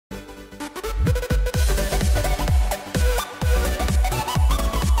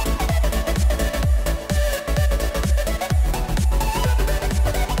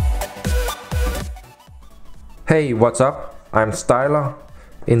Hey, what's up? I'm Styler.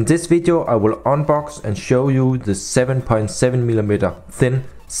 In this video I will unbox and show you the 7.7mm thin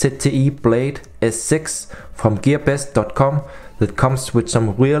ZTE Blade S6 from gearbest.com that comes with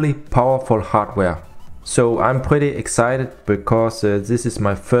some really powerful hardware. So I'm pretty excited because this is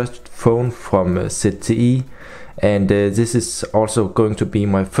my first phone from ZTE, and this is also going to be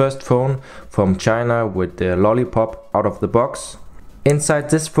my first phone from China with the Lollipop out of the box. Inside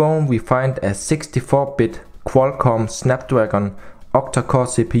this phone we find a 64-bit Qualcomm Snapdragon Octa core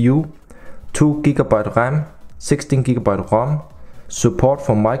CPU, 2GB RAM, 16GB ROM, support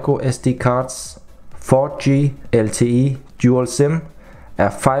for micro SD cards, 4G LTE dual SIM, a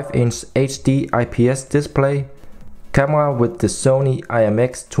 5-inch HD IPS display, camera with the Sony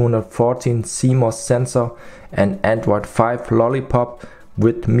IMX214 CMOS sensor, and Android 5 Lollipop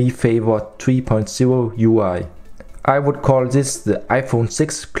with MiFavor 3.0 UI. I would call this the iPhone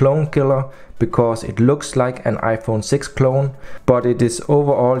 6 clone killer because it looks like an iPhone 6 clone, but it is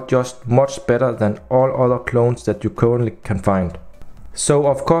overall just much better than all other clones that you currently can find. So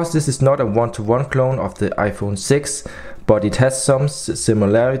of course this is not a one-to-one clone of the iPhone 6, but it has some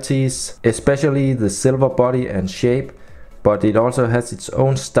similarities, especially the silver body and shape, but it also has its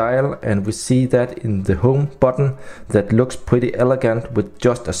own style, and we see that in the home button that looks pretty elegant with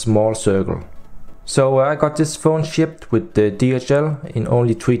just a small circle. So I got this phone shipped with the DHL in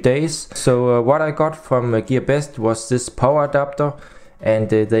only 3 days. So what I got from GearBest was this power adapter, and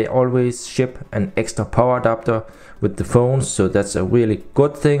they always ship an extra power adapter with the phone, so that's a really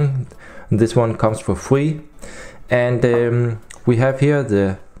good thing. This one comes for free. And we have here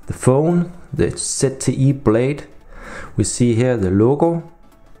the phone, the ZTE Blade. We see here the logo,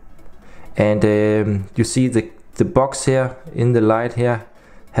 and you see the box here in the light here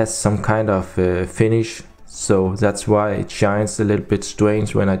has some kind of finish, so that's why it shines a little bit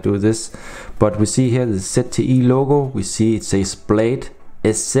strange when I do this. But we see here the ZTE logo, we see it says Blade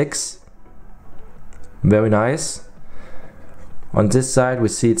S6, very nice. On this side we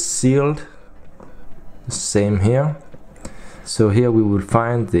see it's sealed, same here. So here we will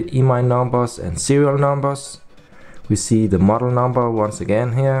find the EMI numbers and serial numbers. We see the model number once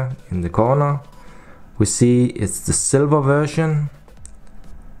again here in the corner. We see it's the silver version.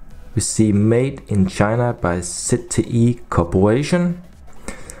 We see made in China by ZTE Corporation.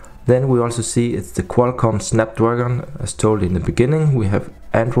 Then we also see it's the Qualcomm Snapdragon, as told in the beginning. We have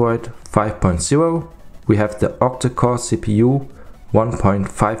Android 5.0. We have the Octa core CPU, 1.5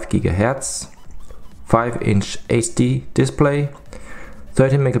 GHz, 5-inch HD display,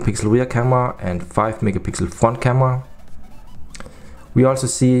 30 megapixel rear camera and 5 megapixel front camera. We also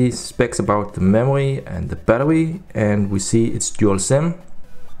see specs about the memory and the battery, and we see it's dual SIM.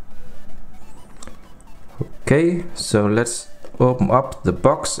 Okay, so let's open up the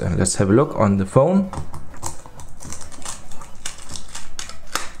box and let's have a look on the phone.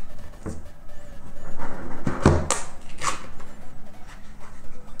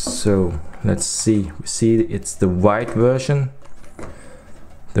 So let's see, we see it's the white version,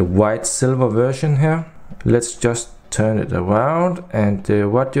 the white silver version here. Let's just turn it around, and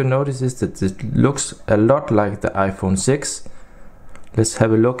what you notice is that it looks a lot like the iPhone 6. Let's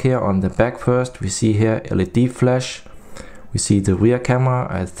have a look here on the back first. We see here LED flash. We see the rear camera.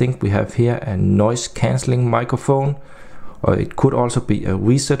 I think we have here a noise cancelling microphone, or it could also be a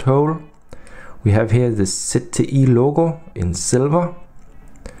reset hole. We have here the ZTE logo in silver.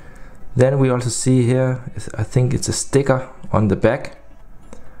 Then we also see here, I think it's a sticker on the back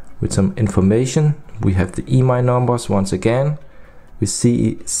with some information. We have the EMI numbers once again. We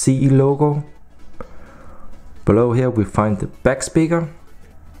see CE logo. Below here we find the back speaker.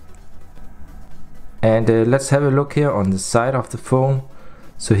 And let's have a look here on the side of the phone.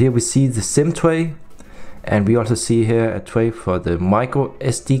 So here we see the SIM tray, and we also see here a tray for the micro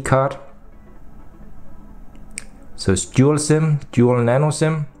SD card. So it's dual SIM, dual Nano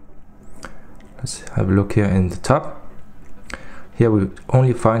SIM. Let's have a look here in the top. Here we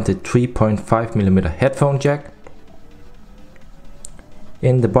only find the 3.5mm headphone jack.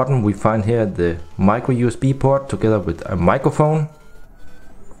 In the bottom we find here the micro USB port together with a microphone.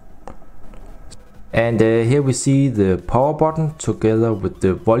 And here we see the power button together with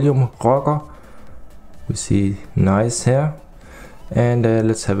the volume rocker. We see nice here. And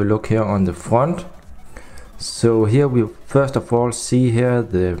let's have a look here on the front. So here we first of all see here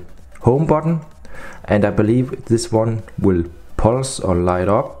the home button, and I believe this one will pulse or light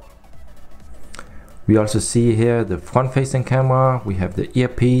up. We also see here the front facing camera. We have the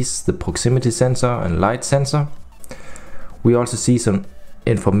earpiece, the proximity sensor and light sensor. We also see some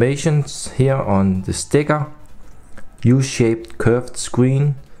information here on the sticker. U-shaped curved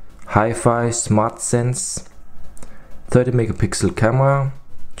screen, Hi-Fi, Smart Sense, 30 megapixel camera,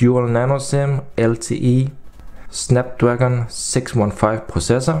 dual nano SIM, LTE, Snapdragon 615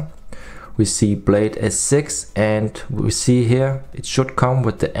 processor. We see Blade S6, and we see here it should come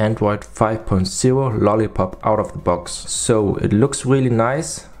with the Android 5.0 Lollipop out of the box. So it looks really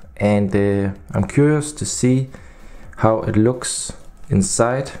nice, and I'm curious to see how it looks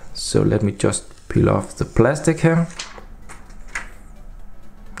inside. So let me just peel off the plastic here.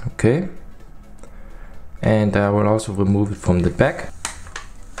 Okay, and I will also remove it from the back.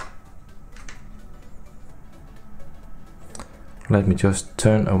 Let me just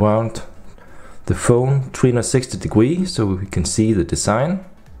turn around the phone 360 degrees so we can see the design.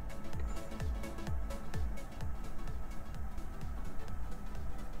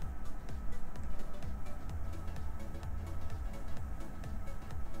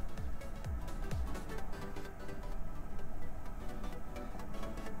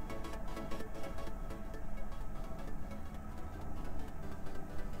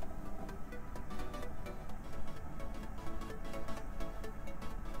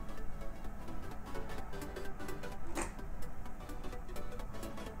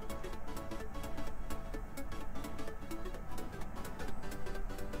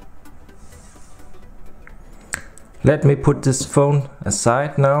 Let me put this phone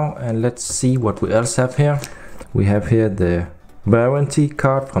aside now, and let's see what we else have here. We have here the warranty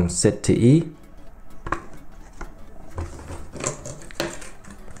card from ZTE.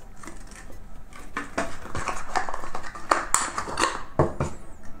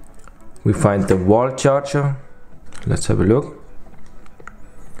 We find the wall charger. Let's have a look.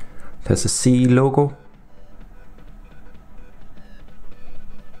 It has a CE logo.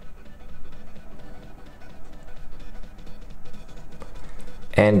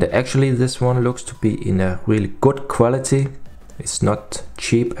 And actually this one looks to be in a really good quality. It's not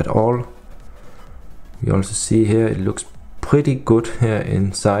cheap at all. You also see here it looks pretty good here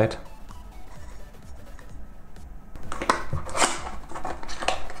inside.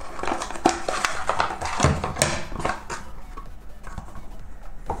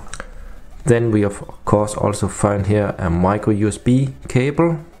 Then we of course also find here a micro USB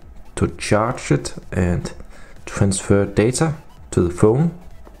cable to charge it and transfer data to the phone.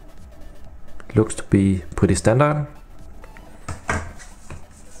 Looks to be pretty standard.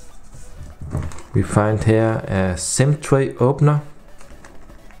 We find here a SIM tray opener,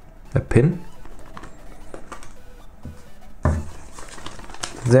 a pin.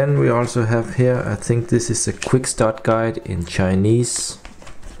 Then we also have here, I think this is a quick start guide in Chinese.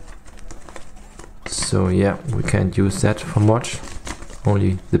 So yeah, we can't use that for much,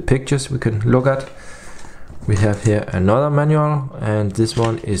 only the pictures we can look at. We have here another manual, and this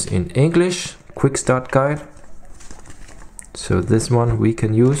one is in English, quick start guide. So this one we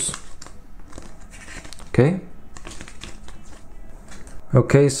can use.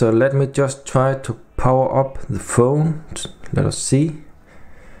 Okay, so let me just try to power up the phone. Let us see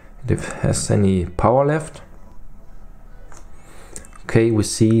if it has any power left. Okay, we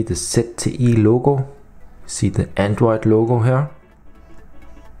see the ZTE logo, see the Android logo here.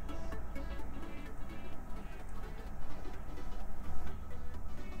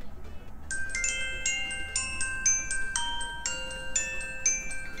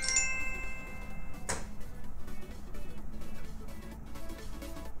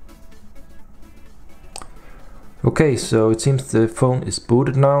 Okay, so it seems the phone is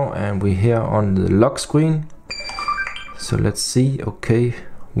booted now, and we're here on the lock screen. So let's see. Okay,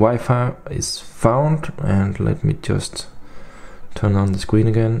 Wi-Fi is found, and let me just turn on the screen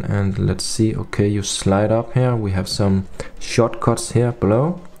again, and let's see. Okay, you slide up here. We have some shortcuts here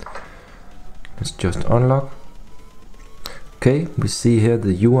below. Let's just unlock. Okay, we see here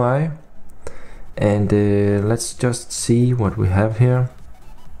the UI, and let's just see what we have here.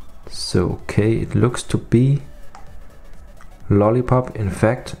 So okay, it looks to be Lollipop in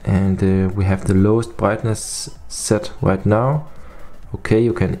fact, and we have the lowest brightness set right now. Okay,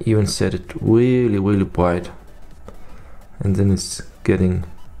 you can even set it really bright, and then it's getting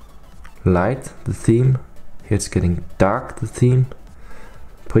light, the theme. Here it's getting dark, the theme.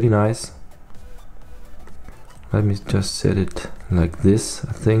 Pretty nice. Let me just set it like this,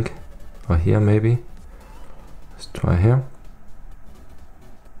 I think, or here maybe. Let's try here.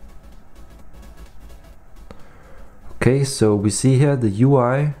 Okay, so we see here the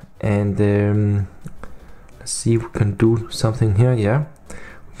UI, and let's see if we can do something here. Yeah,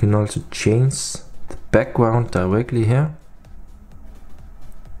 we can also change the background directly here.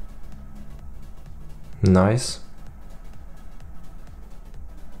 Nice.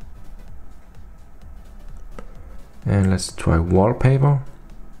 And let's try wallpaper.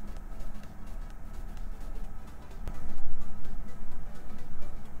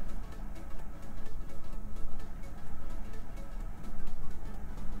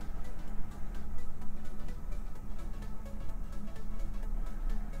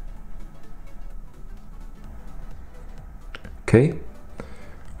 Okay,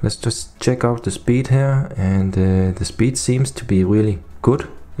 let's just check out the speed here, and the speed seems to be really good.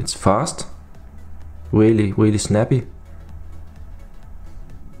 It's fast, really snappy.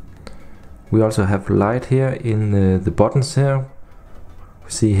 We also have light here in the buttons here.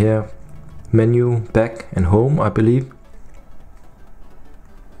 We see here menu, back and home, I believe.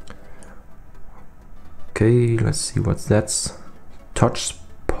 Okay, let's see what's that. Touch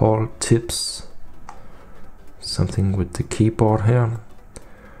ball tips. Something with the keyboard here.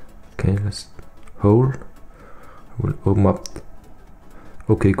 Okay, let's hold. We'll open up.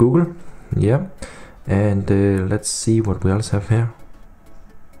 Okay, Google. Yeah, and let's see what we else have here.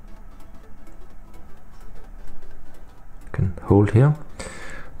 Can hold here,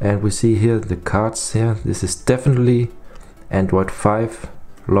 and we see here the cards here. This is definitely Android 5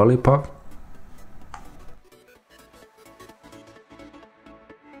 Lollipop.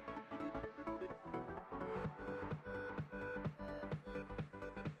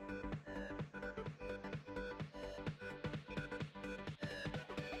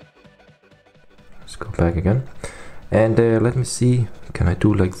 Let's go back again, and let me see, can I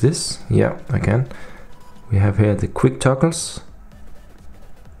do like this? Yeah, I can. We have here the quick toggles.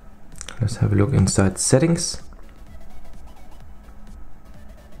 Let's have a look inside settings.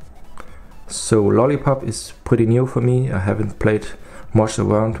 So Lollipop is pretty new for me. I haven't played much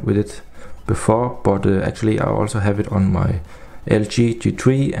around with it before, but actually I also have it on my LG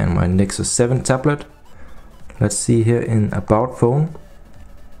G3 and my Nexus 7 tablet. Let's see here in About Phone.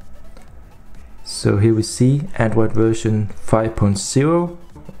 So here we see Android version 5.0,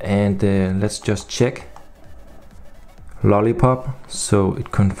 and let's just check Lollipop. So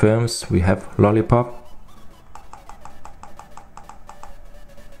it confirms we have Lollipop.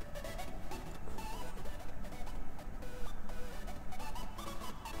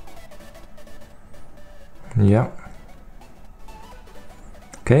 Yeah.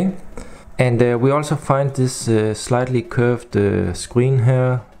 Okay. And we also find this slightly curved screen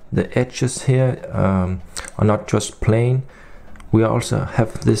here. The edges here are not just plain. We also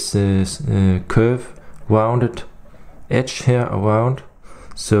have this curve, rounded edge here around,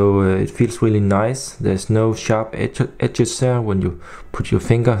 so it feels really nice. There's no sharp edges here when you put your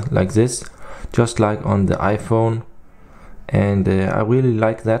finger like this, just like on the iPhone, and I really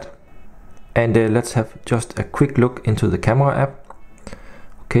like that. And let's have just a quick look into the camera app.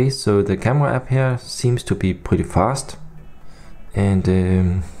 Okay, so the camera app here seems to be pretty fast,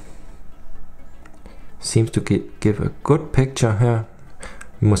 and seems to give a good picture here.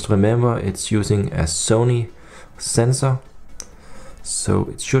 You must remember it's using a Sony sensor, so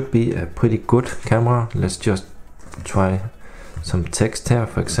it should be a pretty good camera. Let's just try some text here,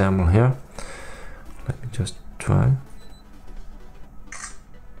 for example here. Let me just try.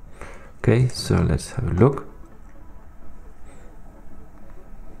 Okay, so let's have a look.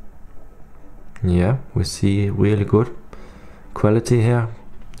 Yeah, we see really good quality here.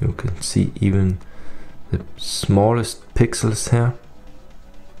 You can see even the smallest pixels here.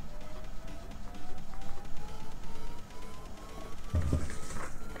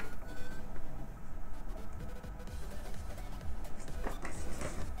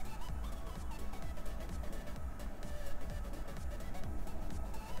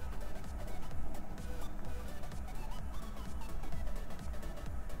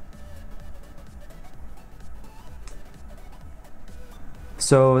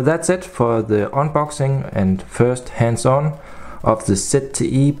 So that's it for the unboxing and first hands-on of the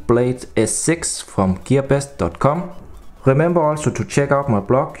ZTE Blade S6 from gearbest.com. Remember also to check out my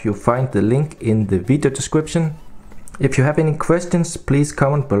blog. You'll find the link in the video description. If you have any questions, please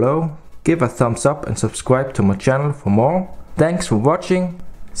comment below. Give a thumbs up and subscribe to my channel for more. Thanks for watching.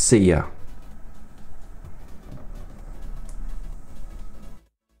 See ya.